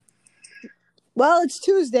Well, it's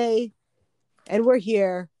Tuesday, and we're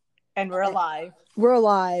here. And we're alive. We're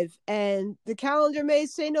alive, and the calendar may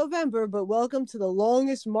say November, but welcome to the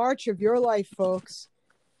longest march of your life, folks.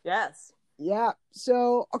 Yes. Yeah.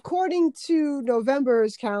 So, according to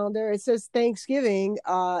November's calendar, it says Thanksgiving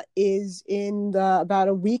is in about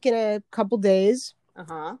a week and a couple days.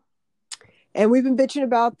 Uh-huh. And we've been bitching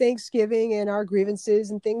about Thanksgiving and our grievances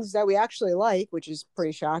and things that we actually like, which is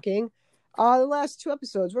pretty shocking. The last two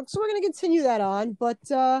episodes. So we're going to continue that on, but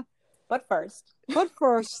first,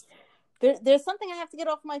 there's something I have to get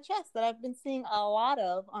off my chest that I've been seeing a lot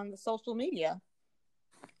of on the social media.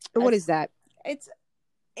 What is that? It's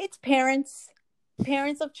parents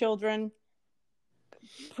of children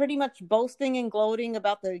pretty much boasting and gloating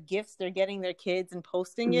about the gifts they're getting their kids and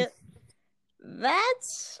posting it.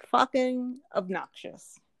 That's fucking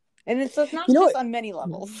obnoxious. And it's obnoxious on many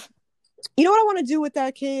levels. You know what I want to do with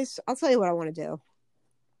that case? I'll tell you what I want to do.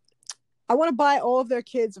 I want to buy all of their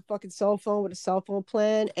kids a fucking cell phone with a cell phone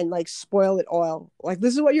plan and like spoil it all. Like,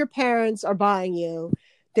 this is what your parents are buying you.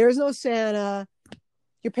 There's no Santa.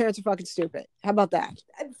 Your parents are fucking stupid. How about that?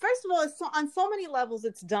 First of all, it's on so many levels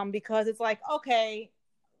it's dumb because it's like, okay,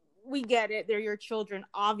 we get it. They're your children.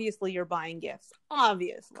 Obviously, you're buying gifts.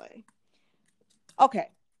 Obviously.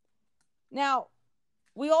 Okay. Now,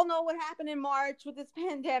 we all know what happened in March with this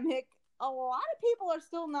pandemic. A lot of people are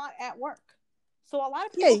still not at work. So a lot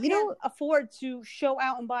of people can't afford to show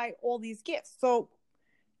out and buy all these gifts. So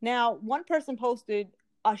now one person posted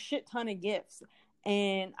a shit ton of gifts.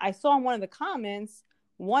 And I saw in one of the comments,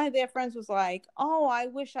 one of their friends was like, oh, I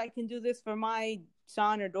wish I can do this for my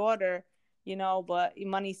son or daughter, but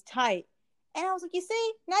money's tight. And I was like, you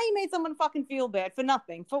see, now you made someone fucking feel bad for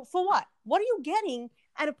nothing. For what? What are you getting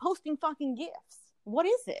out of posting fucking gifts? What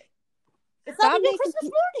is it? It's not even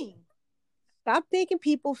Christmas morning. Stop making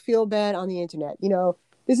people feel bad on the internet.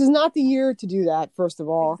 This is not the year to do that, first of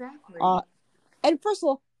all. Exactly. And first of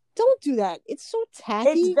all, don't do that. It's so tacky.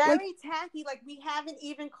 It's very tacky. Like, we haven't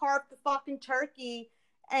even carved the fucking turkey,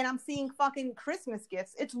 and I'm seeing fucking Christmas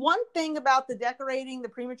gifts. It's one thing about the decorating, the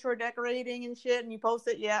premature decorating and shit, and you post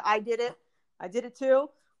it. Yeah, I did it. I did it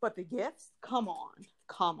too. But the gifts? Come on.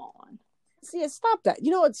 See, stop that.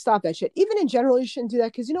 You know what? Stop that shit. Even in general, you shouldn't do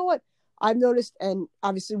that, because you know what? I've noticed, and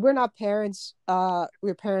obviously we're not parents.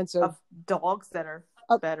 We're parents of dogs that are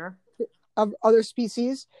better. Of other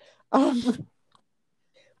species.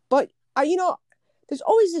 But, there's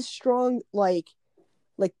always this strong, my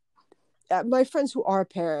friends who are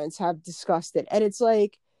parents have discussed it. And it's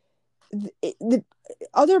like the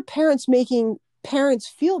other parents making parents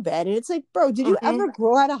feel bad. And it's like, bro, did you ever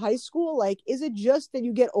grow out of high school? Like, is it just that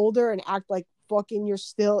you get older and act like fucking you're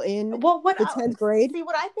still in the 10th grade? See,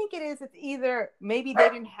 what I think it is, it's either maybe they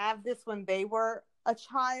didn't have this when they were a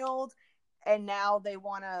child and now they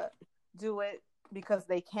want to do it because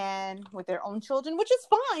they can with their own children, which is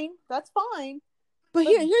fine. That's fine. But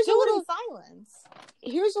here's a little silence.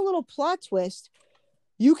 Here's a little plot twist.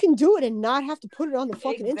 You can do it and not have to put it on the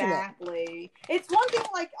fucking internet. Exactly. It's one thing,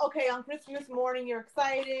 like, okay, on Christmas morning, you're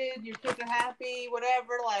excited, your kids are happy,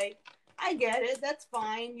 whatever. Like, I get it. That's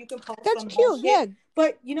fine. You can post. That's cute. Bullshit. Yeah.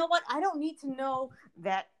 But you know what? I don't need to know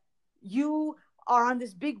that you are on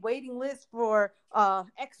this big waiting list for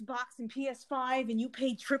Xbox and PS5 and you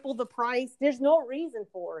paid triple the price. There's no reason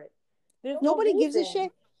for it. Nobody gives a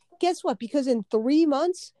shit. Guess what? Because in 3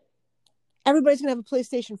 months, everybody's going to have a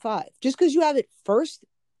PlayStation 5. Just because you have it first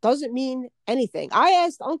doesn't mean anything. I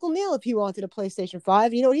asked Uncle Neil if he wanted a PlayStation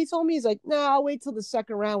 5. You know what he told me? He's like, nah, I'll wait till the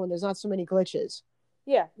second round when there's not so many glitches.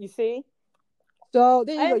 Yeah, you see? So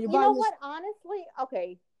there you go. You know what? Honestly,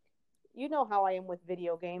 okay, you know how I am with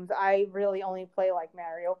video games. I really only play like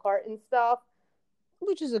Mario Kart and stuff,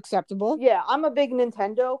 which is acceptable. Yeah, I'm a big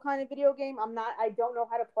Nintendo kind of video game. I don't know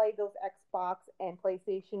how to play those Xbox and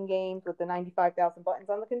PlayStation games with the 95,000 buttons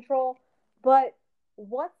on the control. But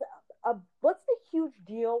what's the huge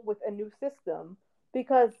deal with a new system?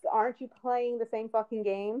 Because aren't you playing the same fucking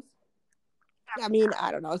games? I mean,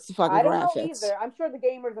 I don't know. It's the fucking graphics. I don't know either. I'm sure the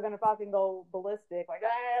gamers are going to fucking go ballistic. Like,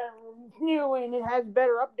 it's new and it has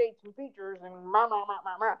better updates and features and I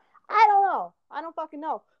don't know. I don't fucking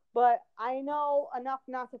know. But I know enough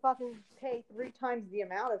not to fucking pay 3 times the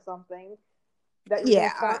amount of something. That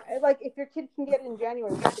like, if your kid can get it in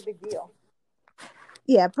January, that's a big deal.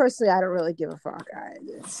 Yeah, personally, I don't really give a fuck.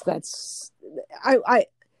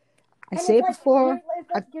 I say it before.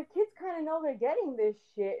 Your kids kind of know they're getting this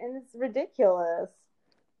shit, and it's ridiculous.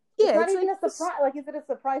 Yeah, it's not even a surprise. Like, is it a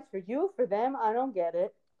surprise for you, for them? I don't get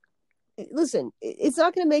it. Listen, it's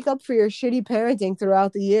not going to make up for your shitty parenting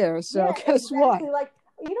throughout the year. So guess what? Like,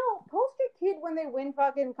 post your kid when they win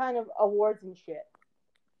fucking kind of awards and shit.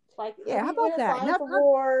 Like, Yeah, did how he win about a that? science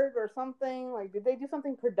award or something? Like, did they do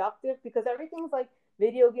something productive? Because everything's like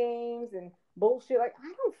video games and bullshit. Like,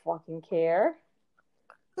 I don't fucking care.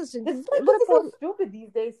 Listen, This is what so about? stupid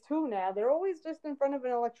these days too. Now they're always just in front of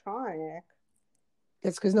an electronic.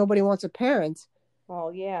 That's because nobody wants a parent.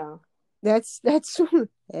 Well, yeah. That's that's what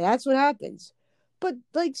happens. But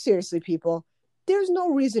like seriously, people, there's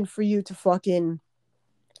no reason for you to fucking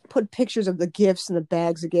put pictures of the gifts and the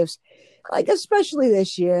bags of gifts. Like especially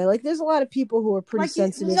this year. Like there's a lot of people who are pretty Like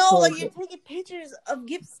sensitive like towards you're it. taking pictures of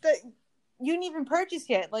gifts that you didn't even purchase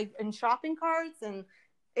yet, like in shopping carts, and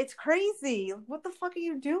it's crazy. What the fuck are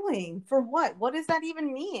you doing? For what? What does that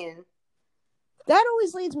even mean? That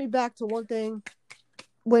always leads me back to one thing.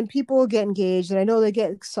 When people get engaged, and I know they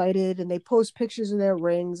get excited and they post pictures of their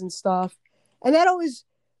rings and stuff, and that always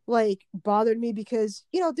like bothered me because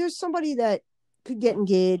there's somebody that could get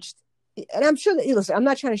engaged, and I'm sure that listen, I'm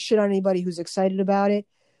not trying to shit on anybody who's excited about it,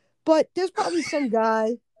 but there's probably some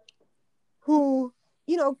guy who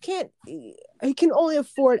can't, he can only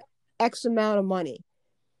afford X amount of money,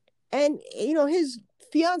 and his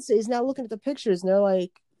fiance is now looking at the pictures and they're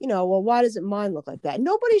like, well, why doesn't mine look like that?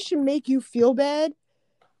 Nobody should make you feel bad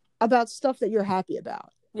about stuff that you're happy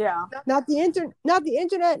about. Yeah. Not the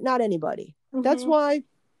internet, not anybody. Mm-hmm. That's why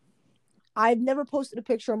I've never posted a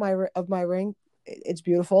picture of my ring. It's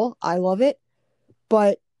beautiful. I love it.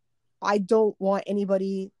 But I don't want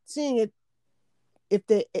anybody seeing it. If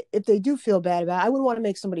they do feel bad about it, I wouldn't want to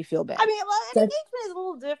make somebody feel bad. I mean, an engagement is a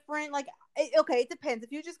little different. Like, okay, it depends.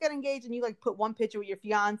 If you just get engaged and you like put one picture with your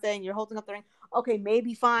fiance and you're holding up the ring, okay,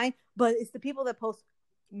 maybe fine. But it's the people that post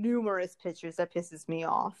numerous pictures that pisses me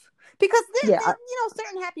off, because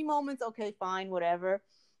certain happy moments, okay, fine, whatever.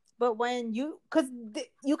 But when you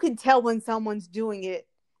can tell when someone's doing it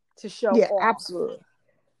to show off. Absolutely.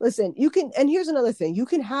 Listen, you can, and here's another thing: you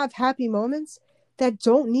can have happy moments that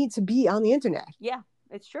don't need to be on the internet. Yeah,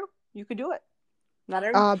 it's true. You could do it. Not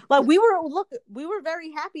every like we were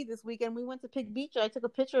very happy this weekend. We went to Pig Beach. I took a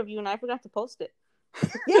picture of you and I forgot to post it.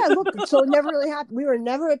 Yeah, look, so it never really happened. We were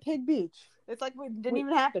never at Pig Beach. It's like it didn't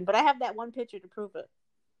even happen, but I have that one picture to prove it.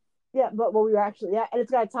 Yeah, but we were actually, and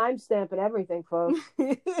it's got a timestamp and everything, folks.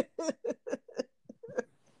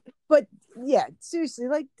 But yeah, seriously,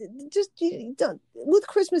 like just don't, with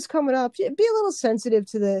Christmas coming up, be a little sensitive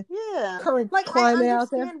to the current climate out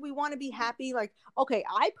there. I understand we want to be happy. Like, okay,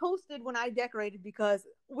 I posted when I decorated because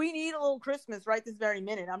we need a little Christmas right this very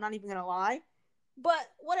minute. I'm not even gonna lie, but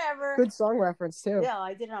whatever. Good song reference too. Yeah,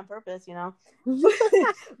 I did it on purpose,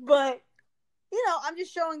 but I'm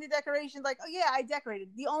just showing the decorations. Like, oh yeah, I decorated.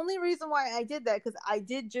 The only reason why I did that because I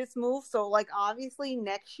did just move, so like obviously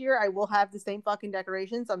next year I will have the same fucking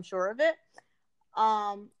decorations. I'm sure of it.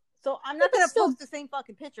 So I'm not gonna post the same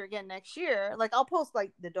fucking picture again next year. Like I'll post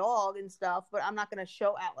like the dog and stuff, but I'm not gonna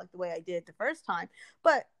show out like the way I did the first time.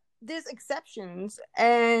 But there's exceptions,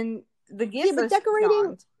 and the gifts. Yeah, but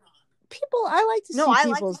decorating. People, I like to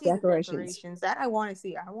see people's decorations. That I want to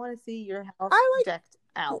see. I want to see your house decked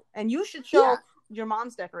out, and you should show your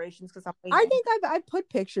mom's decorations because I think I've put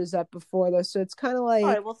pictures up before though, so it's kind of like. All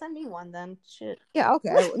right, well, send me one then. Shit. Yeah, okay.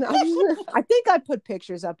 I think I put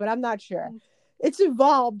pictures up, but I'm not sure. It's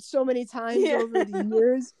evolved so many times over the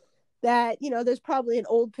years that there's probably an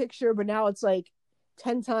old picture, but now it's like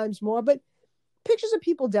 10 times more. But pictures of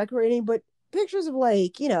people decorating, but pictures of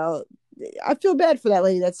like I feel bad for that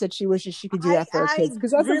lady that said she wishes she could do that for her kids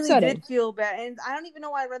because that's really upsetting. Did feel bad, and I don't even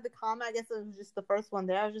know why I read the comment. I guess it was just the first one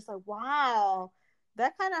there. I was just like, wow,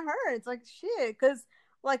 that kind of hurts. Like shit, because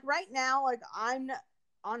like right now, like I'm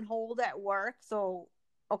on hold at work, so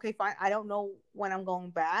okay, fine. I don't know when I'm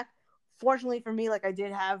going back. Fortunately for me, like I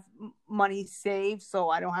did have money saved, so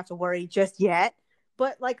I don't have to worry just yet.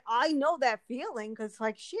 But like I know that feeling because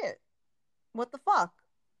like shit, what the fuck?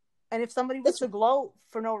 And if somebody was to gloat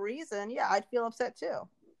for no reason, yeah, I'd feel upset too.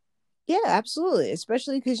 Yeah, absolutely.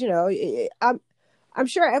 Especially because, I'm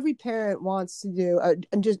sure every parent wants to do,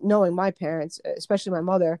 and just knowing my parents, especially my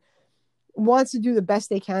mother, wants to do the best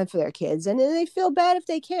they can for their kids. And then they feel bad if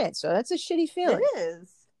they can't. So that's a shitty feeling. It is.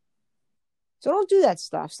 So don't do that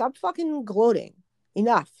stuff. Stop fucking gloating.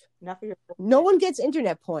 Enough. No one gets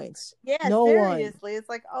internet points. Yeah, no seriously. One. It's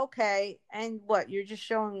like, okay, and what? You're just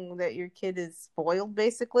showing that your kid is spoiled,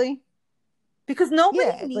 basically? Because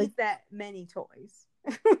nobody needs that many toys.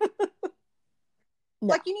 No.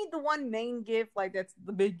 Like, you need the one main gift, like, that's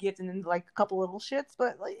the big gift, and then, like, a couple little shits.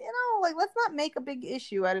 But, like, let's not make a big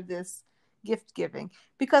issue out of this gift giving.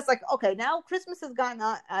 Because, like, okay, now Christmas has gotten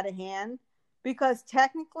out of hand. Because,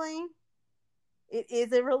 technically, it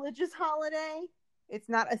is a religious holiday. It's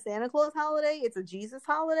not a Santa Claus holiday. It's a Jesus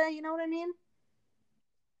holiday. You know what I mean?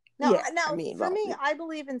 Now, Yeah, I now mean, for well, me, I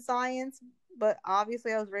believe in science, but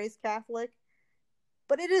obviously I was raised Catholic.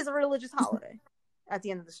 But it is a religious holiday at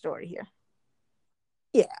the end of the story here.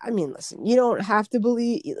 yeah, I mean, listen, you don't have to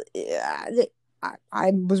believe.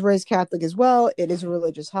 I was raised Catholic as well. It is a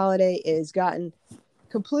religious holiday. It has gotten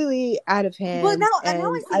completely out of But hand, now I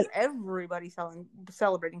and see everybody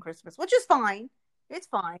celebrating Christmas, which is fine. It's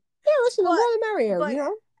fine. yeah, listen, the more But the merrier,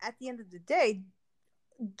 but at the end of the day,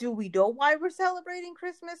 do we know why we're celebrating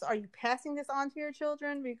Christmas? Are you passing this on to your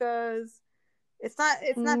children? Because it's not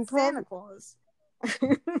Santa Claus.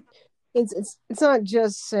 It's not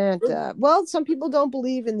just Santa. Well, some people don't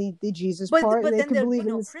believe in the Jesus part, and But they then could believe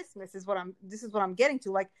in this. Christmas is what I'm getting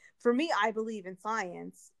to. Like for me, I believe in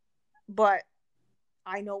science, but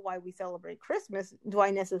I know why we celebrate Christmas. Do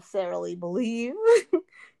I necessarily believe?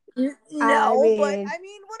 I No, but mean, I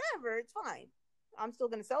mean, whatever. It's fine. I'm still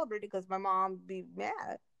going to celebrate it because my mom be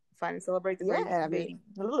mad if I didn't celebrate the yeah, I mean,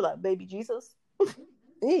 baby Jesus. yeah,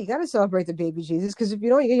 you got to celebrate the baby Jesus, because if you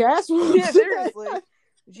don't, you get your ass whooped. Yeah, seriously.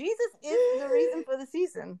 Jesus is the reason for the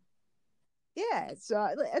season. Yeah, so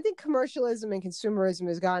I think commercialism and consumerism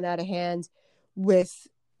has gotten out of hand with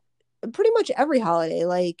pretty much every holiday.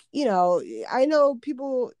 Like, I know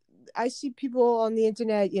people, I see people on the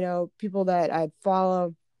internet, people that I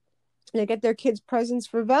follow, they get their kids presents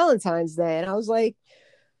for Valentine's Day. And I was like,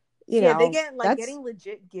 Yeah, they get like that's getting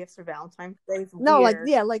legit gifts for Valentine's Day is no, like, weird.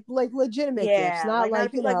 yeah, like legitimate gifts, Yeah, not like not a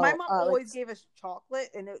like, people. Like my mom like, always gave us chocolate,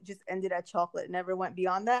 and it just ended at chocolate. It never went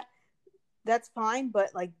beyond that. That's fine,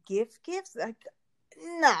 but like gifts, like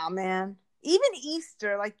nah, man. Even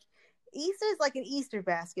Easter, like Easter is like an Easter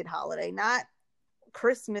basket holiday, not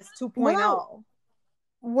Christmas when I 2.0.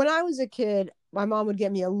 when I was a kid, my mom would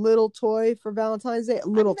get me a little toy for Valentine's Day, a I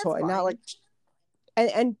mean, little that's toy, not like,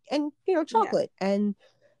 fine. and Yeah. chocolate. And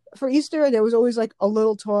for Easter, there was always like a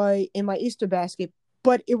little toy in my Easter basket,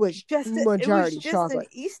 but it was It was majority just an chocolate.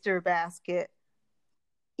 Easter basket.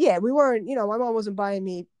 Yeah, we weren't, my mom wasn't buying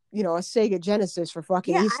me, a Sega Genesis for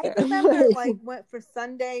fucking Yeah, I Easter. remember like went for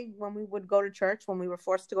Sunday when we would go to church, when we were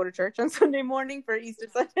forced to go to church on Sunday morning for Easter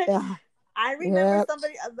Sunday. Yeah. I remember Yeah.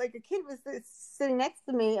 somebody, like a kid was sitting next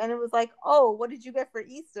to me, and it was like, "Oh, what did you get for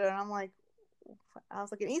Easter?" And I'm like, I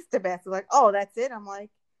was like, an Easter basket. Like, oh, that's it. I'm like,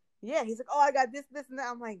 yeah. He's like, oh, I got this, and that.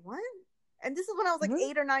 I'm like, what? And this is when I was like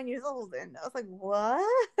 8 or 9 years old, and I was like, what?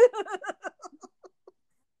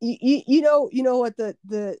 You know what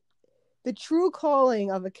the true calling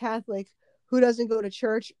of a Catholic who doesn't go to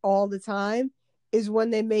church all the time is when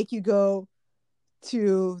they make you go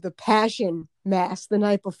to the Passion Mass the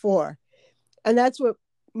night before. And that's what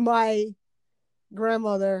my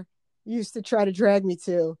grandmother used to try to drag me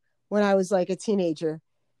to when I was like a teenager.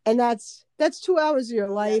 And that's 2 hours of your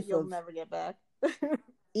life You'll never get back.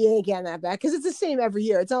 you ain't getting that back, because it's the same every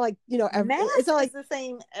year. It's not like, Mass it's not like the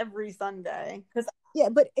same every Sunday. yeah,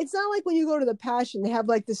 but it's not like when you go to the Passion, they have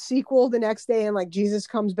like the sequel the next day, and like Jesus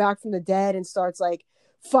comes back from the dead and starts like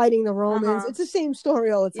fighting the Romans. It's the same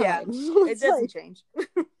story all the time. Yeah, So it doesn't change.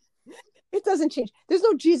 It doesn't change. There's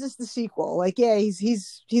no Jesus the sequel. Like, yeah,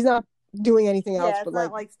 he's not doing anything else. Yeah, it's but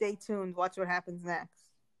not like stay tuned, watch what happens next.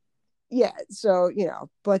 Yeah, so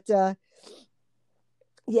but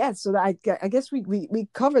yeah, so I guess we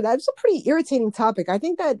covered that. It's a pretty irritating topic. I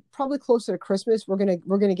think that probably closer to Christmas, we're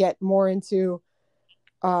gonna get more into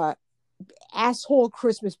asshole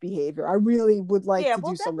Christmas behavior. I really would like to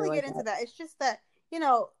do something like that. Into that. It's just that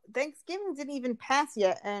Thanksgiving didn't even pass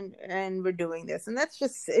yet, and we're doing this, and that's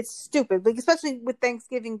just it's stupid. Like especially with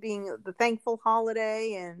Thanksgiving being the thankful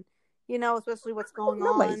holiday, and especially what's going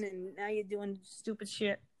on, and now you're doing stupid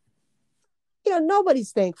shit.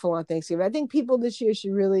 Nobody's thankful on Thanksgiving. I think people this year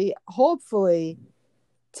should really, hopefully,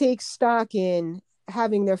 take stock in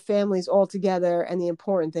having their families all together and the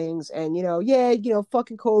important things. And,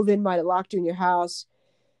 fucking COVID might have locked you in your house.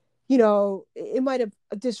 It might have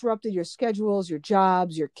disrupted your schedules, your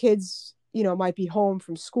jobs, your kids, might be home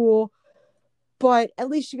from school. But at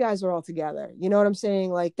least you guys are all together. You know what I'm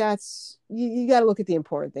saying? Like, that's, you got to look at the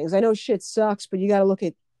important things. I know shit sucks, but you got to look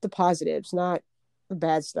at the positives, not the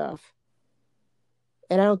bad stuff.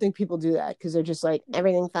 And I don't think people do that because they're just like,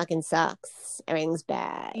 everything fucking sucks. Everything's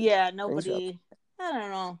bad. Yeah, nobody. I don't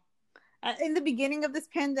know. In the beginning of this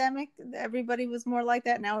pandemic, everybody was more like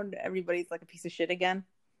that. Now everybody's like a piece of shit again.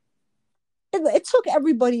 It took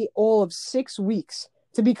everybody all of 6 weeks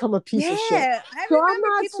to become a piece of shit. Yeah, I remember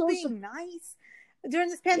people being nice during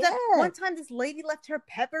this pandemic. Yeah. One time, this lady left her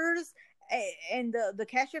peppers, and the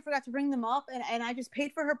cashier forgot to bring them up, and I just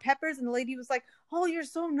paid for her peppers, and the lady was like, "Oh, you're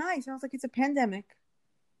so nice." And I was like, "It's a pandemic.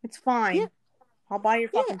 It's fine. Yeah. I'll buy your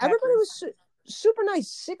fucking peppers." Everybody was super nice.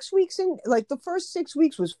 6 weeks in, like the first 6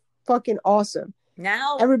 weeks was fucking awesome.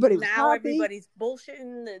 Now, Everybody was now happy. everybody's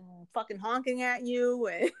bullshitting and fucking honking at you,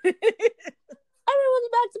 and Everyone's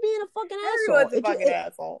back to being a fucking asshole. everyone's a fucking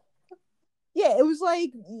asshole. Yeah, it was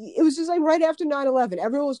just like right after 9/11.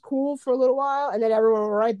 Everyone was cool for a little while, and then everyone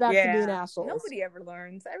went right back to being assholes. Nobody ever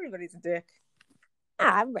learns. Everybody's a dick.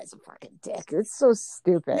 Everybody's a fucking dick. It's so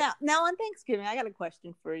stupid. Now on Thanksgiving, I got a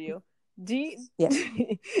question for you. Yes.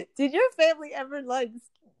 Did your family ever like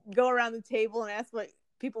go around the table and ask what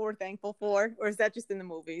people were thankful for, or is that just in the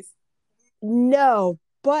movies? No,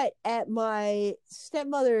 but at my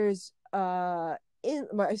stepmother's my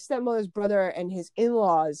stepmother's brother and his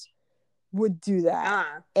in-laws would do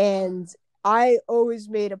that. And I always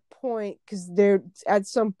made a point, because there at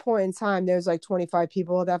some point in time there's like 25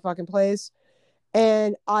 people at that fucking place,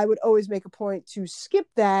 and I would always make a point to skip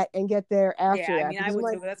that and get there after that. I mean, I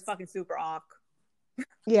would too, but that's fucking super awkward.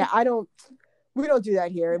 Yeah, we don't do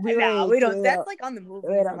that here. We don't. That's like on the movies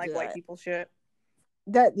and like white people shit.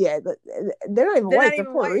 They're not even white. They're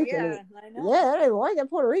Puerto Rican. Yeah, I know. Yeah, they're not even white. They're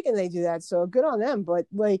Puerto Rican. They do that, so good on them. But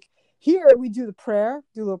like here, we do the prayer.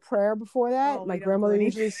 Do a little prayer before that. My grandmother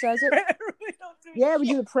usually says it. We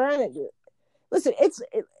do the prayer. Listen, it's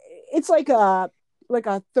like a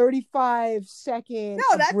 35-second. No,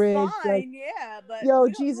 that's bridge, fine. like, yeah, but yo,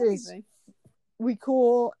 Jesus, we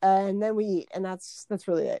cool, and then we eat, and that's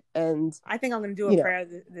really it. And I think I'm gonna do a prayer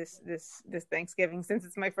this Thanksgiving, since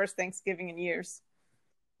it's my first Thanksgiving in years.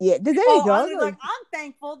 Yeah, there you go. I'm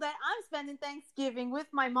thankful that I'm spending Thanksgiving with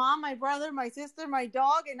my mom, my brother, my sister, my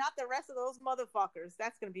dog, and not the rest of those motherfuckers.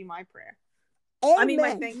 That's gonna be my prayer. Amen. I mean,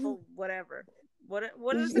 my thankful whatever. What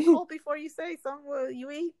is it called before you say something you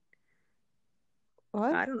eat?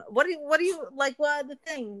 What? I don't know. What do you like? What the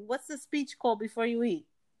thing? What's the speech called before you eat?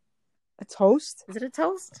 A toast? Is it a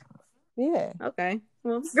toast? Yeah. Okay.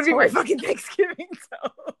 Well, it's gonna be my fucking Thanksgiving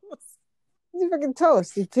toast. It's a fucking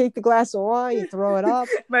toast. You take the glass of wine, you throw it up.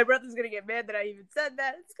 My brother's gonna get mad that I even said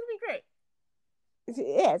that. It's gonna be great.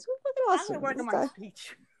 Yeah, it's fucking awesome. I'm gonna work on my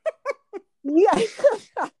speech. Yeah.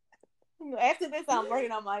 After this, I'm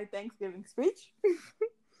working on my Thanksgiving speech.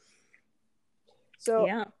 So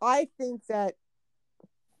yeah. I think that,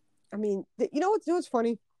 I mean, you know what's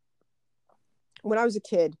funny? When I was a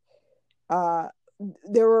kid,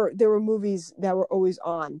 there were movies that were always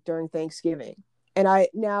on during Thanksgiving, and I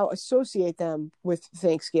now associate them with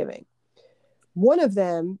Thanksgiving. One of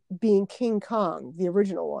them being King Kong, the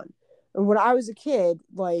original one. And when I was a kid,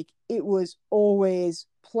 like, it was always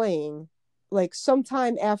playing, like,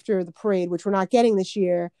 sometime after the parade, which we're not getting this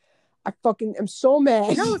year. I fucking am so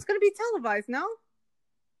mad. No, it's gonna be televised. No,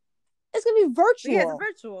 it's gonna be virtual. Yeah, it's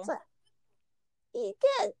virtual. Yeah,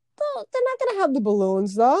 they're not gonna have the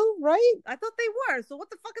balloons though, right? I thought they were. So what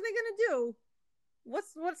the fuck are they gonna do?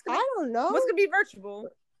 What's gonna? I don't know. What's gonna be virtual?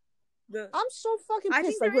 I'm so fucking pissed. I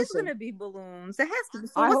think there is gonna be balloons. It has to be.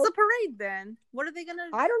 So what's the parade then? What are they gonna?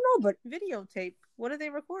 I don't know, but videotape. What are they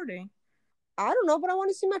recording? I don't know, but I want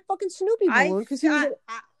to see my fucking Snoopy balloon because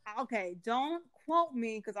okay, don't quote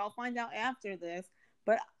me because I'll find out after this.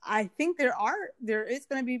 But I think there is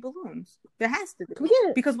going to be balloons. There has to be.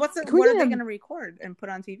 Because what are they going to record and put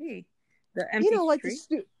on TV? The empty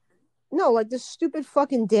street? Like the stupid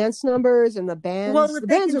fucking dance numbers and the bands. Well, if the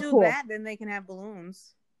they bands can are do cool. that, then they can have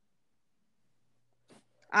balloons.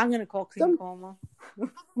 I'm going to call King Coma.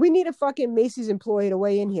 We need a fucking Macy's employee to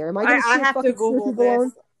weigh in here. Am I going to see a fucking Snoopy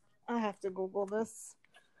balloon? I have to Google this.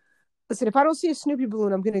 Listen, if I don't see a Snoopy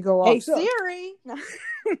balloon, I'm going to go off. Hey, Siri!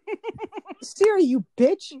 Siri, you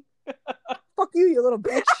bitch! Fuck you little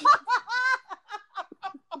bitch!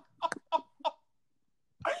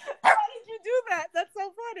 How did you do that? That's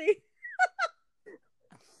so funny.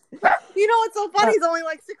 You know what's so funny is only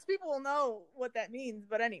like 6 people will know what that means.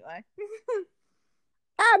 But anyway.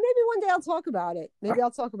 Maybe one day I'll talk about it. Maybe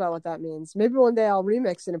I'll talk about what that means. Maybe one day I'll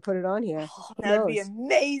remix it and put it on here. That'd be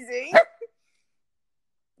amazing.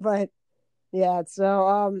 But yeah,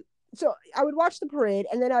 so I would watch the parade,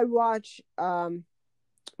 and then I would watch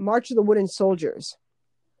March of the Wooden Soldiers.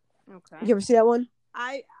 Okay. You ever see that one?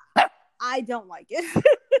 I don't like it.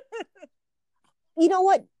 You know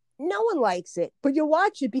what? No one likes it, but you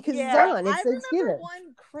watch it because it's on. It's Thanksgiving. I remember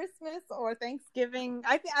one Christmas or Thanksgiving.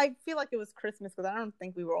 I feel like it was Christmas because I don't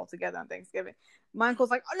think we were all together on Thanksgiving. My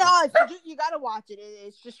uncle's like, "Oh no, you got to watch it.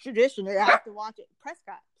 It's just tradition. You have to watch it."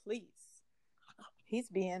 Prescott, please. He's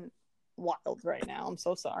being wild right now. I'm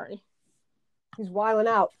so sorry. He's wilding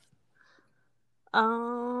out.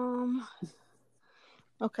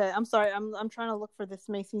 Okay, I'm sorry. I'm trying to look for this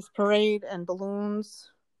Macy's parade and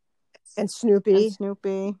balloons and Snoopy.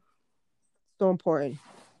 So important.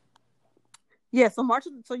 Yeah, so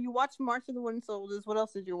you watched March of the Wooden Soldiers. What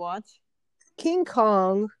else did you watch? King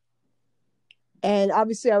Kong. And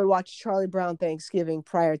obviously, I would watch Charlie Brown Thanksgiving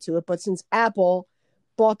prior to it. But since Apple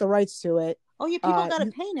bought the rights to it, Oh yeah, people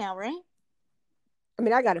gotta pay now, right? I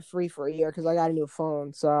mean, I got it free for a year because I got a new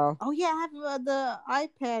phone. So Oh yeah, I have the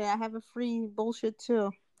iPad. I have a free bullshit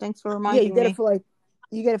too. Thanks for yeah, reminding me. You get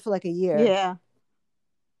it for like a year. Yeah.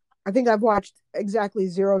 I think I've watched exactly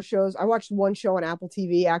 0 shows. I watched 1 show on Apple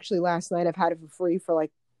TV actually last night. I've had it for free for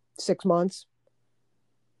like 6 months.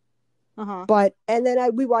 Uh-huh. But and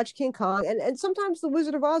then we watched King Kong, and sometimes The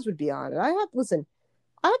Wizard of Oz would be on it. I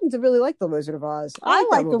happen to really like The Wizard of Oz. I that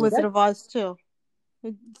like The movie. Wizard of Oz too.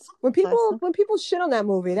 When people shit on that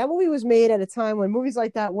movie was made at a time when movies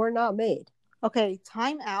like that were not made. Okay,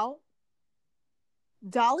 time out.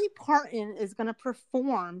 Dolly Parton is gonna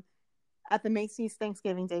perform at the Macy's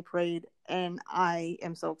Thanksgiving Day Parade, and I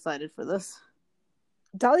am so excited for this.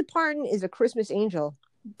 Dolly Parton is a Christmas angel.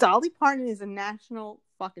 Dolly Parton is a national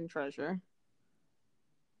fucking treasure.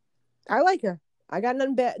 I like her. I got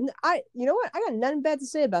nothing bad. You know what? I got nothing bad to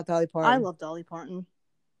say about Dolly Parton. I love Dolly Parton.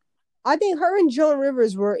 I think her and Joan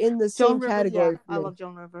Rivers were in the same category. Yeah, I love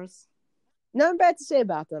Joan Rivers. Nothing bad to say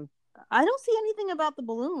about them. I don't see anything about the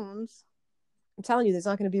balloons. I'm telling you, there's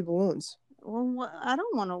not going to be balloons. Well, I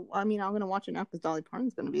don't want to. I mean, I'm going to watch it now because Dolly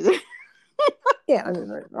Parton's going to be there. Yeah, I don't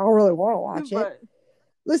really want to watch it.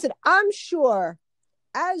 Listen, I'm sure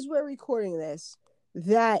as we're recording this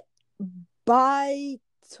that by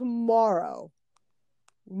tomorrow,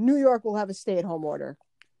 New York will have a stay-at-home order.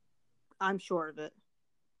 I'm sure of it.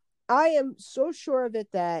 I am so sure of it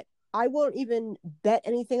that I won't even bet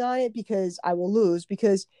anything on it because I will lose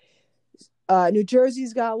because New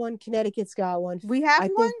Jersey's got one, Connecticut's got one. We have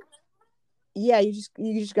one? Yeah, you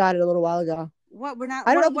just got it a little while ago. What? We're not.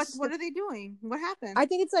 I don't know. What are they doing? What happened? I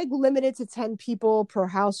think it's like limited to 10 people per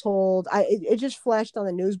household. It just flashed on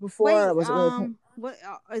the news before. Wait, what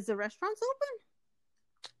is the restaurants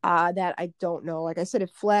open? That I don't know. Like I said,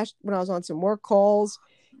 it flashed when I was on some work calls,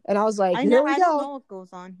 and I was like, I don't know what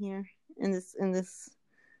goes on here in this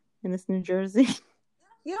New Jersey.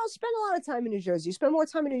 You don't spend a lot of time in New Jersey. You spend more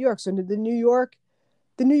time in New York. So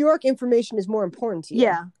the New York information is more important to you.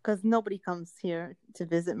 Yeah, because nobody comes here to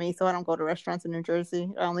visit me, so I don't go to restaurants in New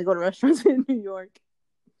Jersey. I only go to restaurants in New York.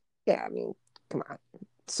 Yeah, I mean, come on.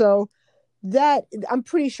 So that I'm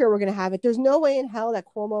pretty sure we're gonna have it. There's no way in hell that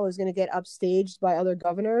Cuomo is gonna get upstaged by other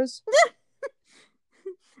governors.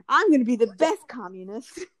 I'm gonna be the best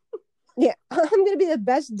communist. Yeah, I'm gonna be the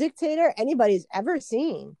best dictator anybody's ever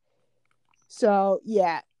seen. So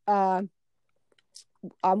yeah, I'm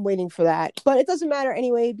waiting for that, but it doesn't matter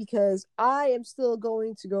anyway because I am still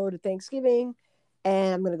going to go to Thanksgiving,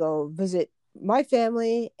 and I'm gonna go visit my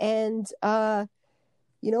family, and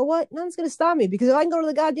you know what? Nothing's gonna stop me because if I can go to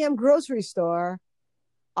the goddamn grocery store,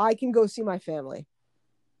 I can go see my family.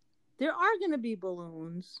 There are gonna be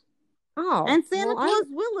balloons. Oh, and Santa Claus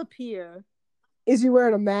will appear. Is he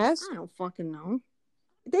wearing a mask? I don't fucking know.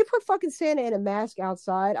 They put fucking Santa in a mask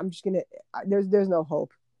outside. I'm just gonna. There's no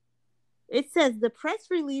hope. It says the press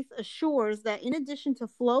release assures that in addition to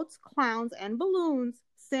floats, clowns, and balloons,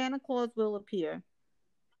 Santa Claus will appear.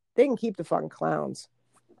 They can keep the fucking clowns.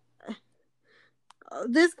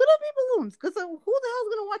 There's gonna be balloons because who the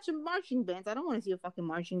hell's gonna watch a marching bands? I don't want to see a fucking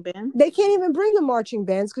marching band. They can't even bring the marching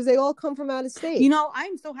bands because they all come from out of state. You know,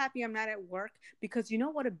 I'm so happy I'm not at work because you know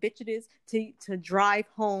what a bitch it is to drive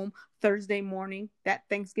home Thursday morning, that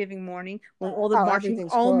Thanksgiving morning, when all the marching.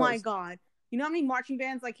 Oh my god! You know how many marching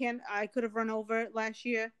bands I could have run over last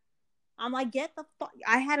year? I'm like, get the fuck.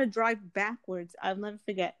 I had to drive backwards. I'll never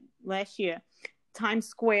forget last year, Times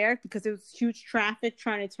Square, because it was huge traffic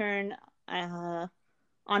trying to turn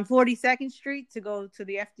on 42nd Street to go to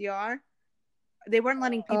the FDR. They weren't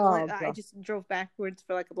letting people in. I just drove backwards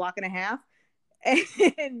for like a block and a half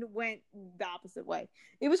and went the opposite way.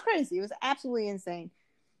 It was crazy. It was absolutely insane.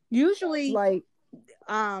 Usually,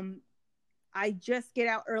 I just get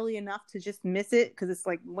out early enough to just miss it because it's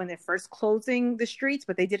like when they're first closing the streets,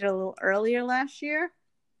 but they did it a little earlier last year.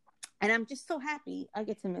 And I'm just so happy I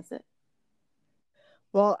get to miss it.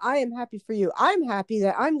 Well, I am happy for you. I'm happy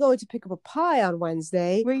that I'm going to pick up a pie on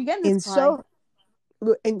Wednesday. Where are you getting this pie?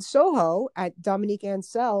 In Soho at Dominique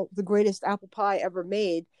Ansel, the greatest apple pie ever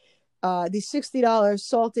made. The $60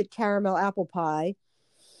 salted caramel apple pie.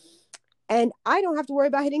 And I don't have to worry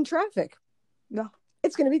about hitting traffic. No.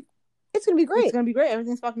 It's gonna be great. It's gonna be great.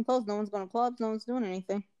 Everything's fucking closed. No one's going to clubs. No one's doing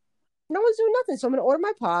anything. No one's doing nothing. So I'm gonna order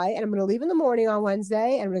my pie and I'm gonna leave in the morning on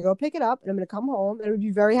Wednesday and I'm gonna go pick it up and I'm gonna come home and I'm gonna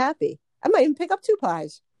be very happy. I might even pick up 2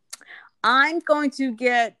 pies. I'm going to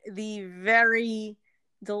get the very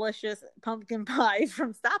delicious pumpkin pie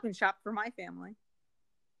from Stop and Shop for my family.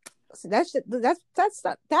 So that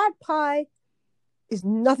pie is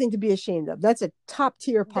nothing to be ashamed of. That's a top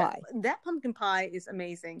tier pie. That pumpkin pie is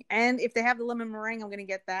amazing. And if they have the lemon meringue, I'm going to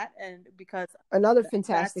get that. And because Another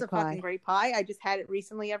fantastic that's a pie. fucking great pie. I just had it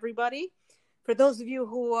recently, everybody. For those of you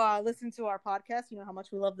who listen to our podcast, you know how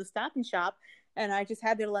much we love the Stop and Shop. And I just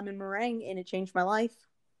had their lemon meringue and it changed my life.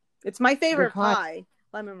 It's my favorite pie,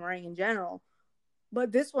 lemon meringue in general.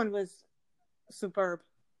 But this one was superb.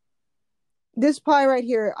 This pie right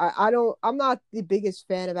here, I'm not the biggest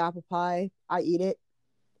fan of apple pie. I eat it.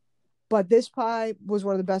 But this pie was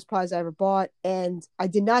one of the best pies I ever bought. And I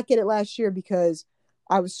did not get it last year because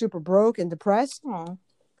I was super broke and depressed. Aww.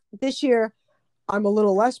 This year, I'm a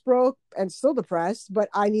little less broke and still depressed, but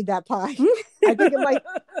I need that pie. I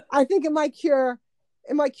think it might cure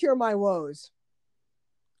my woes.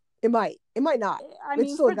 It might not. I mean,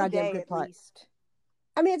 it's still for a goddamn the day, good pie. at least.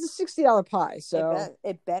 I mean, it's a $60 pie, so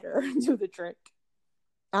it better do the trick.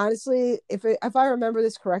 Honestly, if I remember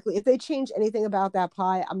this correctly, if they change anything about that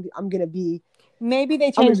pie, I'm gonna be. Maybe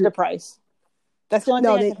they changed the price. That's the only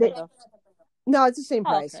thing I can think of. No, it's the same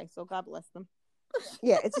price. Okay, so God bless them.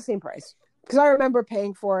 Yeah, it's the same price. Because I remember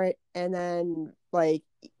paying for it and then like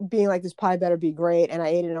being like, this pie better be great, and I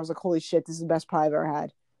ate it and I was like, holy shit, this is the best pie I've ever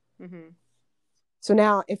had. Mm-hmm. So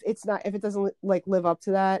now, if it doesn't like live up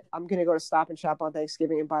to that, I'm gonna go to Stop and Shop on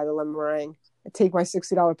Thanksgiving and buy the lemon meringue and take my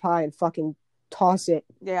 $60 pie and fucking toss it.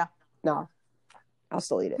 Yeah. No, I'll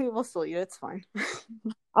still eat it. We'll still eat it. It's fine.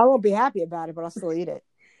 I won't be happy about it, but I'll still eat it.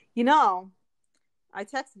 You know, I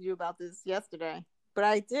texted you about this yesterday, but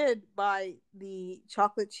I did buy the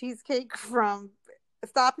chocolate cheesecake from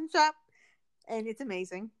Stop and Shop, and it's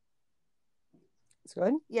amazing. It's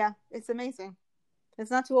good? Yeah, it's amazing.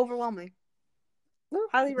 It's not too overwhelming. No,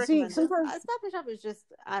 highly recommend it. Stop and Shop is just,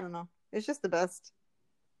 I don't know. It's just the best.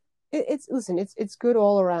 It's good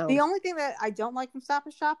all around. The only thing that I don't like from Stop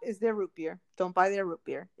and Shop is their root beer. Don't buy their root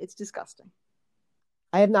beer. It's disgusting.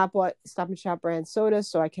 I have not bought Stop and Shop brand soda,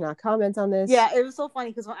 so I cannot comment on this. Yeah, it was so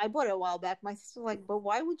funny because when I bought it a while back, my sister was like, but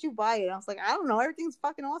why would you buy it? And I was like, I don't know. Everything's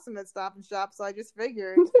fucking awesome at Stop and Shop, so I just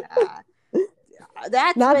figured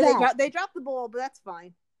that's not where they dropped the ball, but that's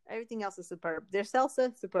fine. Everything else is superb. Their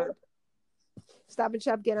salsa, superb. Stop and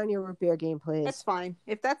Shop, get on your root beer game, please. That's fine.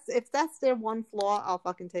 If that's their one flaw, I'll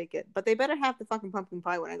fucking take it. But they better have the fucking pumpkin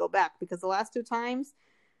pie when I go back, because the last 2 times,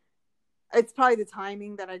 it's probably the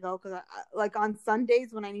timing that I go, because I like on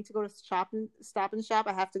Sundays when I need to go to Stop and Shop,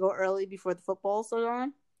 I have to go early before the footballs are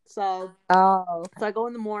on. So so I go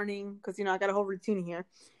in the morning because I got a whole routine here,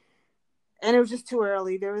 and it was just too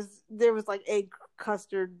early. There was like egg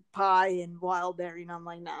custard pie and wild berry, and I'm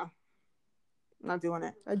like, nah. I'm not doing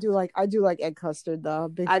it. I do like egg custard though.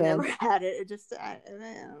 Big fan. I never had it. It just I don't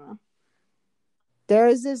know. There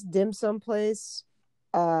is this dim sum place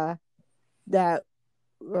that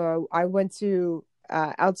I went to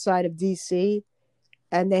outside of DC,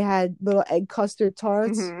 and they had little egg custard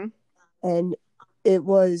tarts, mm-hmm. and it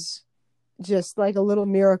was just like a little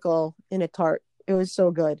miracle in a tart. It was so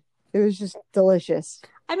good. It was just delicious.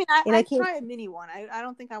 I mean, I'd try a mini one. I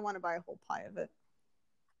don't think I want to buy a whole pie of it.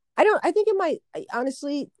 I think it might,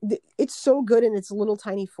 honestly, it's so good in its little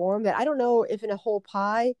tiny form that I don't know if in a whole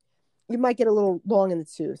pie, you might get a little long in the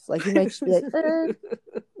tooth. Like, you might just be like,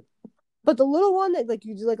 But the little one that, like,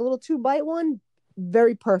 you do like a little 2-bite one,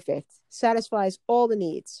 very perfect. Satisfies all the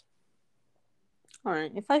needs. All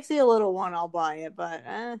right. If I see a little one, I'll buy it. But,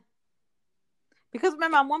 because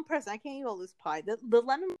remember, I'm one person. I can't eat all this pie. The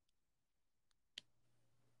lemon.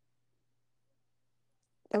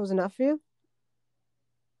 That was enough for you?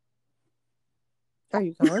 Are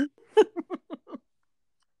you gone?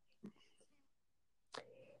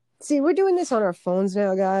 See, we're doing this on our phones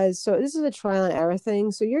now, guys. So this is a trial and error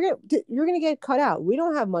thing. So you're gonna get cut out. We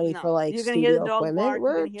don't have money for like you're gonna hear the dog equipment. Bark.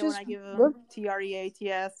 You're gonna hear when I give him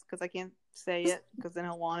TREATS because I can't say it because then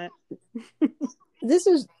he'll want it. This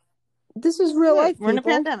is real life. We're in a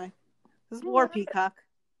pandemic. This is War Peacock.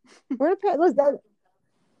 We're in a pandemic.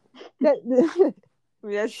 That's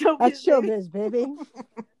showbiz. That's showbiz, baby.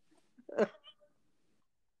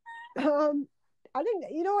 I think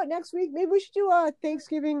you know what. Next week, maybe we should do a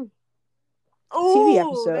Thanksgiving TV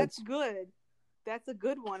episode. That's good. That's a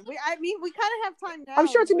good one. We kind of have time now. I'm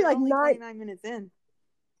sure it's gonna be like 9 minutes in.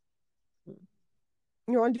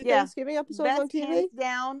 You want to do Thanksgiving episodes on TV? Hands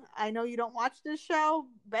down. I know you don't watch this show.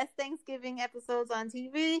 Best Thanksgiving episodes on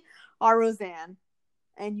TV are Roseanne,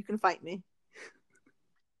 and you can fight me.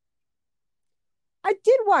 I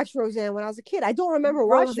did watch Roseanne when I was a kid. I don't remember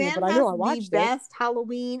watching it, but I know I watched it. The best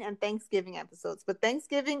Halloween and Thanksgiving episodes, but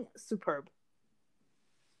Thanksgiving, superb.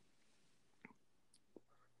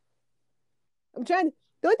 The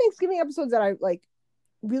only Thanksgiving episodes that I like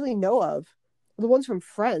really know of are the ones from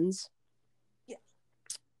Friends. Yeah,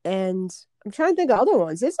 and I'm trying to think of other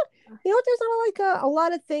ones. There's there's not like a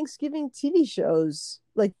lot of Thanksgiving TV shows,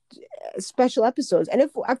 like special episodes. And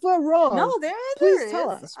if we're wrong, No, please there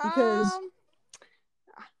tell is. us, because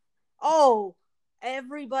Oh,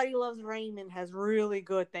 Everybody Loves Raymond has really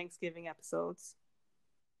good Thanksgiving episodes.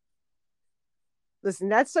 listen,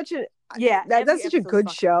 that's such a that's such a good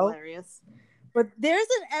show. Hilarious. But there's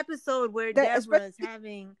an episode where That- Deborah is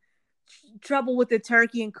having trouble with the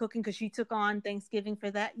turkey and cooking because she took on Thanksgiving for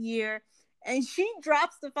that year, and she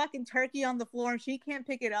drops the fucking turkey on the floor and she can't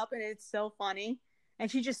pick it up, and it's so funny. And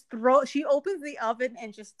she opens the oven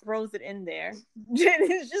and just throws it in there.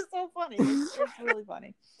 It's just so funny. It's really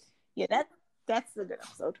funny. Yeah, that's a good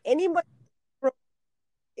episode. Anybody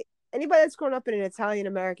that's grown up in an Italian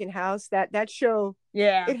American house, that show,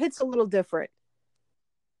 it hits a little different.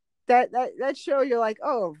 That show, you're like,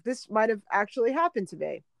 oh, this might have actually happened to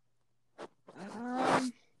me.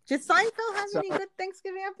 Did Seinfeld have any good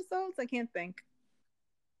Thanksgiving episodes? I can't think.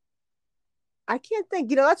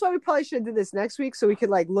 That's why we probably should do this next week, so we could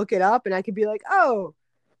like look it up and I could be like, oh,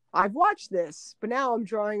 I've watched this, but now I'm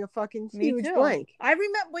drawing a fucking huge blank. I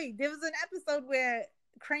remember. Wait, there was an episode where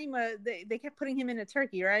Kramer, they kept putting him in a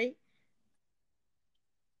turkey, right?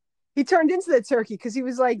 He turned into the turkey because he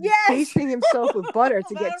was like basting himself with butter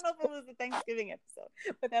to get. I don't know if it was a Thanksgiving episode,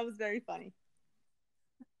 but that was very funny.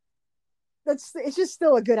 It's just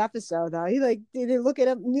still a good episode though. They look at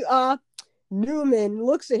him. Newman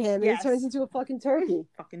looks at him and he turns into a fucking turkey.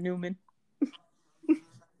 Fucking Newman.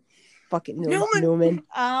 Fucking Newman.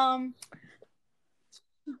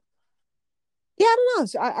 Yeah, I don't know.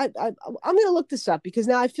 So I'm gonna look this up because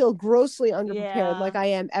now I feel grossly underprepared, like I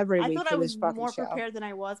am every week for this fucking show. I thought I was more prepared than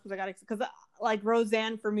I was because like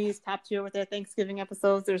Roseanne for me is top tier with their Thanksgiving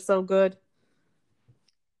episodes. They're so good.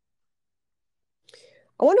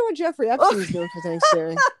 I wonder what Jeffrey Epstein's doing for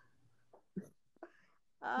Thanksgiving.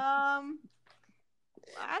 I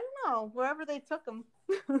don't know. Wherever they took him.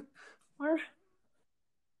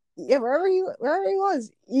 Yeah, wherever he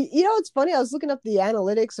was. It's funny. I was looking up the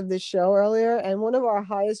analytics of this show earlier, and one of our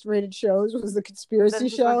highest rated shows was the conspiracy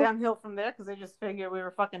show. Went downhill from there because they just figured we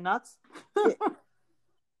were fucking nuts.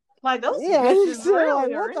 Like those bitches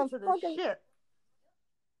really are into this shit.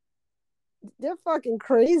 They're fucking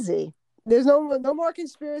crazy. There's no more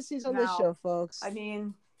conspiracies on this show, folks. I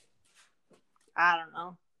mean, I don't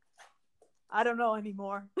know. I don't know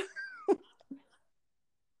anymore.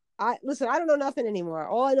 I don't know nothing anymore.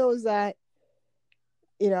 All I know is that,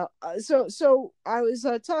 so I was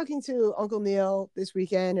talking to Uncle Neil this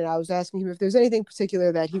weekend, and I was asking him if there's anything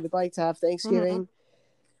particular that he would like to have Thanksgiving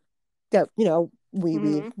that,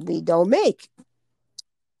 we don't make.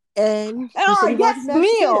 And he said he wanted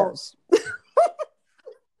meals.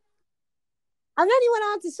 And then he went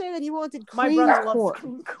on to say that he wanted creamed corn. My brother loves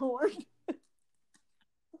creamed corn.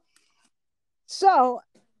 So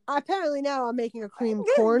apparently now I'm making a creamed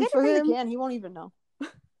corn for him. Again, he won't even know.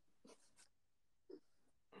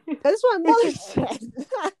 That's what my mother said.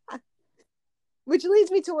 Which leads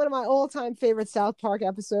me to one of my all-time favorite South Park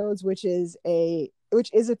episodes, which is a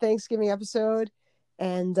Thanksgiving episode,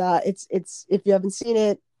 and it's if you haven't seen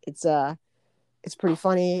it, it's pretty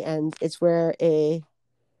funny, and it's where they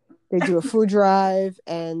do a food drive,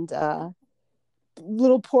 and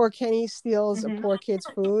little poor Kenny steals a poor kid's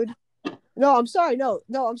food. No, I'm sorry.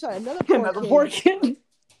 Another poor kid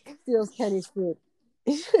steals Kenny's food.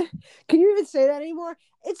 Can you even say that anymore?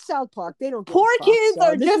 It's South Park. They don't. Poor kids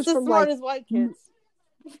are just as smart as white kids.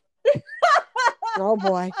 Oh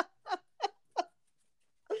boy.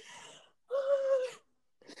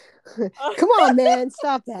 Come on, man.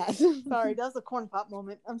 Stop that. Sorry, that was a corn pop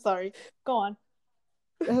moment. I'm sorry. Go on.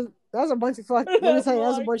 That was a bunch of fuck. Let me tell you, that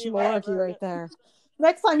was a bunch of malarkey right there.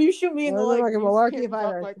 Next time you shoot me in the leg, like a malarkey if I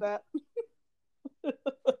talk like that.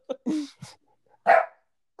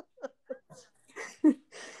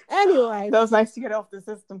 Anyway, that was nice to get off the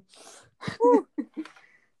system.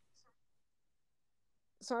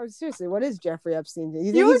 So seriously, what is Jeffrey Epstein? Do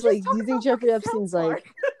you think Jeffrey Epstein's like?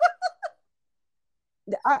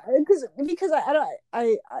 Because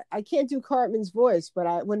I can't do Cartman's voice,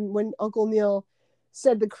 but when Uncle Neil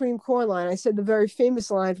said the cream corn line, I said the very famous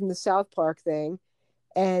line from the South Park thing,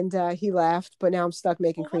 and he laughed. But now I'm stuck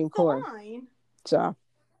making cream corn. So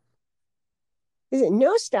is it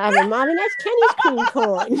no stopping, Mommy? That's Kenny's cream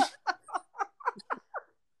corn.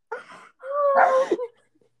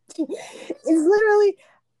 It's literally.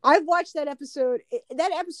 I've watched that episode.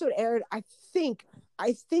 That episode aired. I think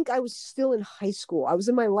I was still in high school. I was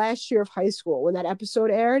in my last year of high school when that episode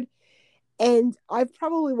aired, and I've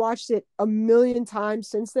probably watched it 1,000,000 times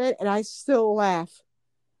since then, and I still laugh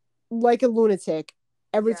like a lunatic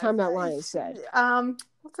every time that line is said.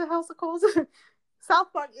 What the hell's it called?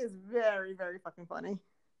 South Park is very, very fucking funny.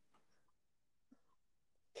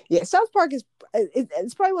 Yeah, South Park is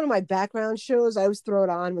it's probably one of my background shows. I always throw it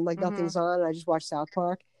on when like nothing's on, and I just watch South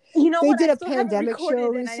Park. You know They what? did I a still haven't pandemic show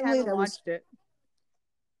recorded and I recently haven't that was watched it.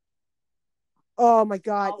 oh my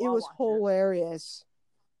god, it I'll was watch hilarious.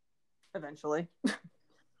 Eventually.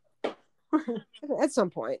 At some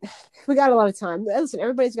point, we got a lot of time. Listen,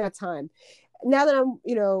 everybody's got time. Now that I'm,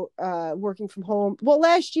 working from home. Well,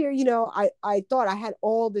 last year, I thought I had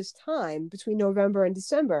all this time between November and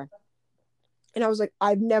December, and I was like,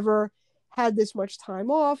 I've never had this much time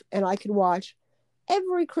off, and I could watch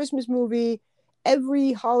every Christmas movie,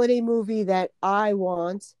 every holiday movie that I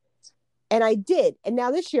want, and I did. And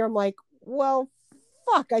now this year, I'm like, well,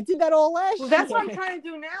 fuck, I did that all last year. That's what I'm trying to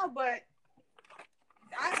do now, but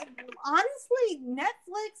honestly,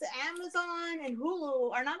 Netflix, Amazon, and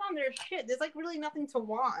Hulu are not on their shit. There's like really nothing to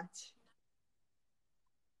watch.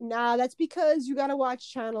 Nah, that's because you got to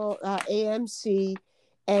watch channel AMC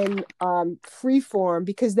and Freeform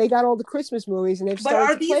because they got all the Christmas movies and they've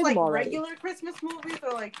started to play them already. Regular Christmas movies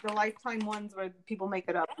or like the Lifetime ones where people make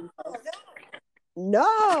it up?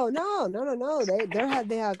 No.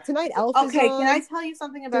 They have tonight. Elf is on. Can I tell you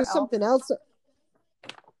something about There's Elf? something else.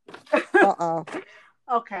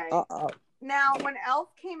 Okay. Now, when Elf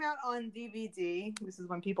came out on DVD, this is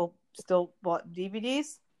when people still bought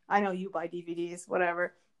DVDs. I know you buy DVDs,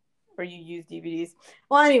 whatever, or you use DVDs.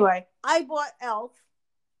 Well, anyway, I bought Elf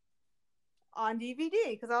on DVD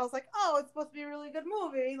because I was like, oh, it's supposed to be a really good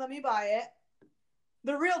movie. Let me buy it.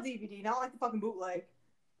 The real DVD, not like the fucking bootleg.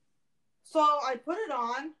 So I put it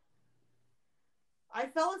on. I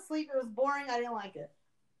fell asleep. It was boring. I didn't like it.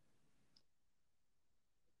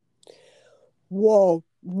 Whoa.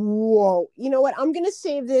 You know what? I'm going to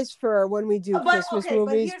save this for when we do Christmas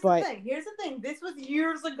movies. But here's the thing. This was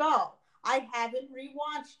years ago. I haven't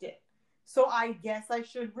rewatched it. So I guess I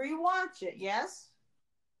should rewatch it, yes?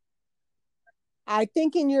 I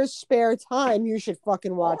think in your spare time, you should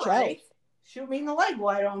fucking watch Elf. Shoot me in the leg,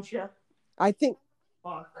 why don't you? I think...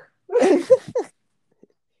 Fuck.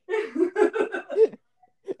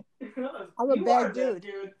 I'm a bad dude.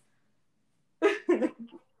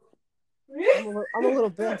 I'm a little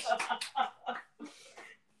bitch.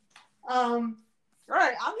 All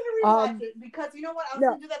right, I'm gonna rewatch it because you know what? I was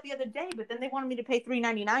gonna do that the other day, but then they wanted me to pay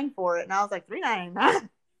 $3.99 for it, and I was like, $3.99.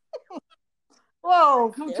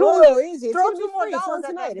 Whoa, easy. Throw $2 more it's on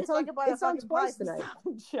tonight. It's on twice tonight.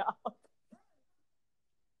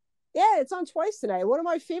 Yeah, it's on twice tonight. One of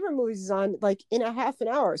my favorite movies is on like in a half an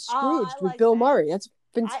hour. Scrooged with Bill Murray. That's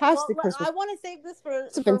fantastic. Christmas. I want to save this for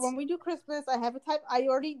when we do Christmas. I have I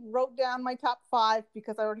already wrote down my top 5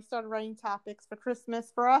 because I already started writing topics for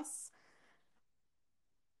Christmas for us.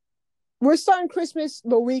 We're starting Christmas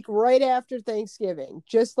the week right after Thanksgiving.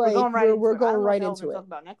 Just like we're going right into it. Talk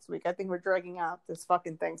about next week. I think we're dragging out this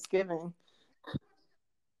fucking Thanksgiving.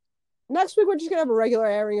 Next week, we're just going to have a regular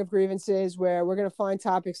airing of grievances where we're going to find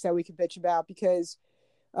topics that we can bitch about because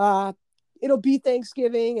it'll be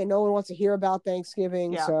Thanksgiving and no one wants to hear about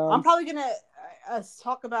Thanksgiving. Yeah. So I'm probably going to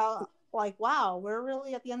talk about like, wow, we're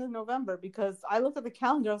really at the end of November because I looked at the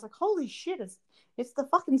calendar. I was like, holy shit, it's the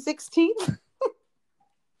fucking 16th.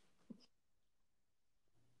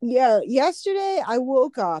 Yeah. Yesterday, I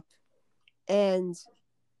woke up and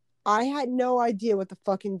I had no idea what the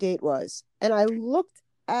fucking date was. And I looked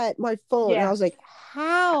at my phone and I was like,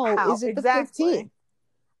 how is it the 15th?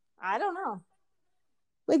 I don't know.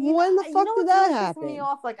 Like, when the fuck did that happen? Me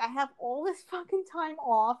off? Like, I have all this fucking time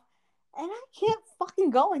off and I can't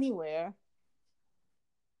fucking go anywhere.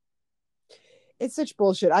 It's such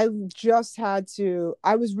bullshit. I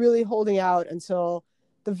was really holding out until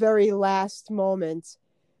the very last moment,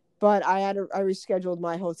 but I rescheduled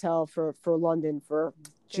my hotel for London for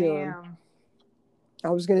June. Damn.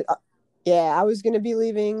 I was going to be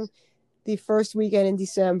leaving the first weekend in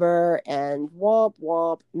December and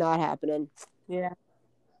womp, not happening. Yeah.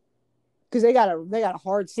 Because they got a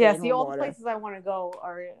hard stay. Yeah, see, all the places I want to go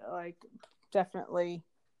are like definitely.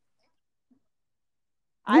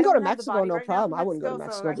 You can go to Mexico, no problem. I wouldn't go to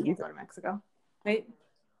Mexico. I can't go to Mexico.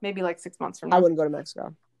 Maybe like 6 months from now. I wouldn't go to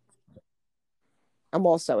Mexico. I'm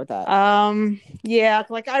all set with that. Yeah,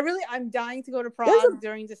 like I'm dying to go to Prague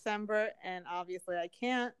during December, and obviously I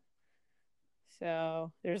can't.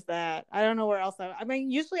 So there's that. I don't know where else. I mean,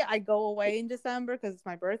 usually I go away in December because it's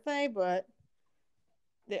my birthday, but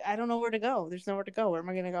I don't know where to go. There's nowhere to go. Where am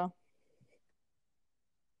I going to go?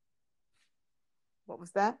 What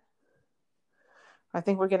was that? I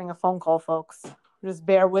think we're getting a phone call, folks. Just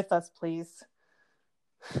bear with us, please.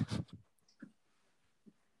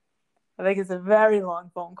 I think it's a very long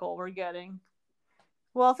phone call we're getting.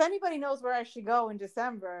 Well, if anybody knows where I should go in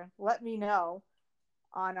December, let me know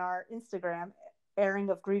on our Instagram, Airing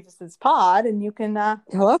of Grievances Pod, and you can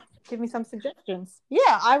Hello? give me some suggestions.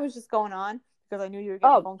 Yeah, I was just going on because I knew you were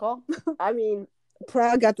getting a Oh, phone call. I mean,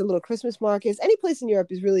 Prague got the little Christmas markets. Any place in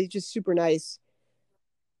Europe is really just super nice.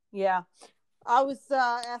 Yeah. I was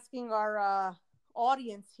asking our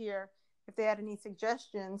audience here if they had any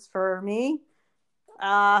suggestions for me.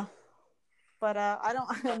 But I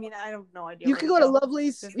don't. I mean, I have no idea You where could to go to go.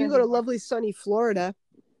 lovely. There's You gonna can go be to more. lovely sunny Florida.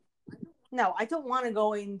 No, I don't want to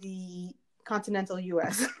go in the continental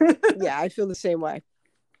U.S. Yeah, I feel the same way.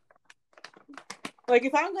 Like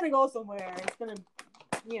if I'm gonna go somewhere, it's gonna,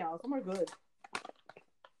 somewhere good.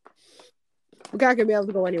 We're not gonna be able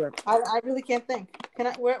to go anywhere. I really can't think. Can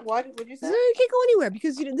I? Where? What would you say? You can't go anywhere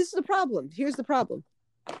because this is the problem. Here's the problem.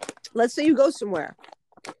 Let's say you go somewhere,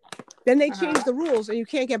 then they change the rules and you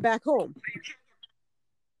can't get back home.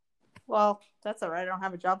 Well, that's all right. I don't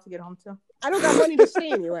have a job to get home to. I don't got money to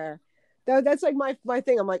stay anywhere. That's like my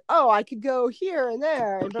thing. I'm like, oh, I could go here and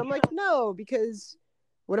there, but I'm like, no, because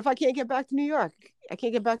what if I can't get back to New York? I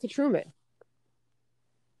can't get back to Truman.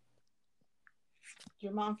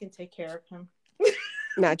 Your mom can take care of him.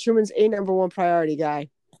 Nah, Truman's a number one priority guy.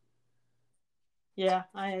 Yeah,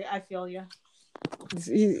 I feel you.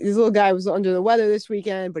 His little guy was under the weather this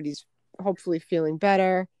weekend, but he's hopefully feeling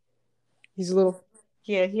better. He's a little.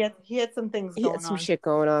 Yeah, he had some things going on. He had some shit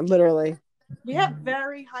going on, literally. We have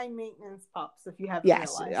very high maintenance pups, if you haven't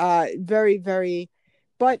realized. Very, very,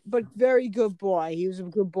 but very good boy. He was a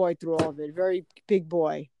good boy through all of it. Very big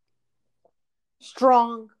boy.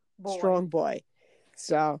 Strong boy.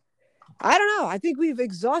 So, I don't know. I think we've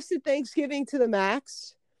exhausted Thanksgiving to the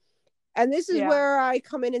max. And this is where I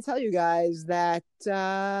come in and tell you guys that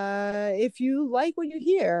if you like what you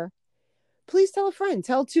hear, please tell a friend.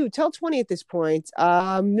 Tell 2. Tell 20 at this point.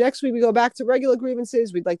 Next week, we go back to regular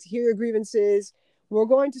grievances. We'd like to hear your grievances. We're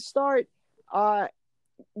going to start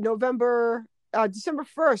December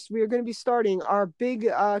 1st. We are going to be starting our big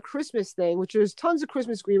Christmas thing, which is tons of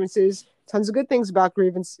Christmas grievances, tons of good things about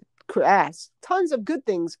tons of good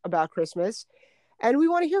things about Christmas. And we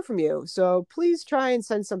want to hear from you. So please try and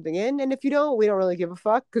send something in. And if you don't, we don't really give a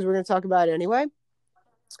fuck because we're going to talk about it anyway.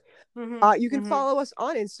 You can follow us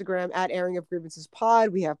on Instagram at Airing of Grievances Pod.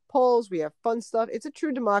 We have polls. We have fun stuff. It's a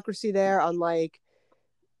true democracy there, unlike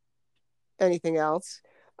anything else.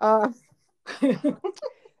 And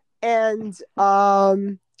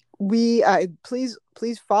we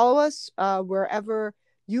please follow us wherever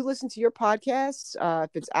you listen to your podcasts.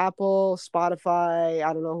 If it's Apple, Spotify,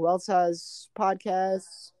 I don't know who else has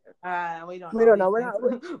podcasts. We don't know.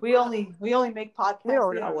 We only make podcasts. We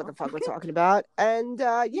don't know what the fuck we're talking about. And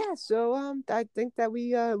so I think that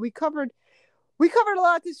we covered a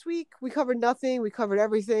lot this week. We covered nothing. We covered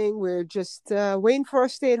everything. We're just waiting for our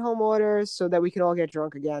stay-at-home orders so that we can all get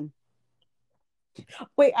drunk again.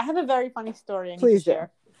 Wait, I have a very funny story I need to share.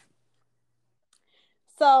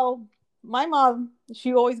 So my mom,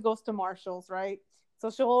 she always goes to Marshall's, right?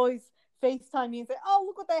 So she'll always FaceTime me and say, oh,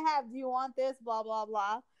 look what they have. Do you want this? Blah, blah,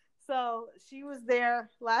 blah. So she was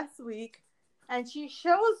there last week and she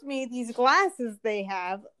shows me these glasses they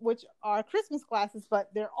have, which are Christmas glasses,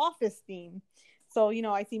 but they're office themed. So,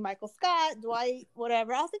 I see Michael Scott, Dwight,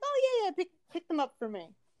 whatever. I was like, oh, yeah, pick them up for me.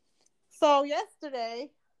 So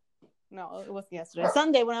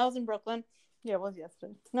Sunday when I was in Brooklyn. Yeah, it was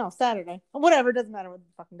yesterday. No, Saturday. Whatever, it doesn't matter what the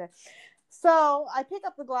fucking day. So I pick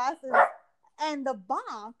up the glasses and the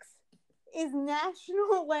box is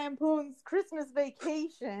National Lampoon's Christmas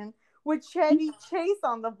Vacation with Chevy Chase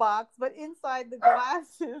on the box, but inside the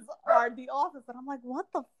glasses are The Office. And I'm like, what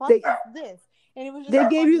the fuck is this? And it was just they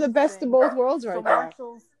gave you the best of both worlds right there.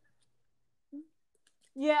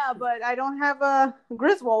 Yeah, but I don't have a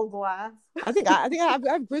Griswold glass. I think I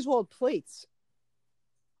have Griswold plates.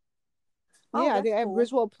 Oh, yeah, I think I have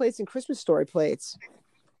Griswold plates and Christmas Story plates.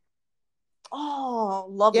 Oh,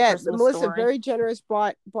 love the Christmas Melissa, Story. Very generous,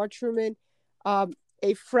 bought Truman a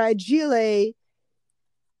Fragile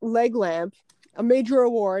leg lamp, a major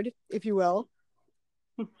award, if you will.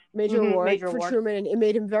 Major award for Truman, and it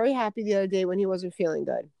made him very happy the other day when he wasn't feeling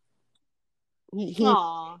good.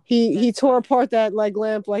 He tore apart that leg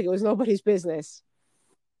lamp like it was nobody's business.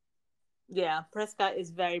 Yeah, Prescott is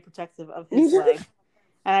very protective of his leg.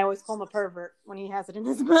 And I always call him a pervert when he has it in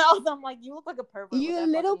his mouth. I'm like, you look like a pervert. You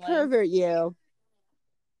little pervert, you.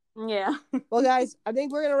 Yeah. Well, guys, I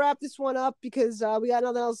think we're going to wrap this one up because we got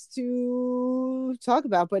nothing else to talk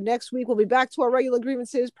about. But next week, we'll be back to our regular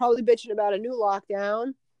grievances, probably bitching about a new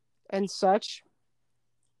lockdown and such.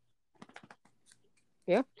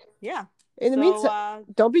 Yeah. Yeah. In the So meantime,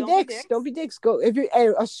 don't be don't be dicks. dicks. Don't be dicks. Go if you're,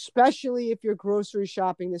 and especially if you're grocery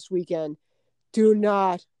shopping this weekend. Do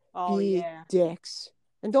not Oh be yeah. dicks,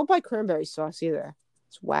 and don't buy cranberry sauce either.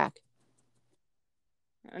 It's whack.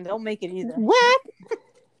 And don't make it It's either. whack.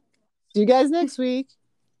 See you guys next week.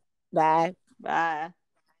 Bye. Bye.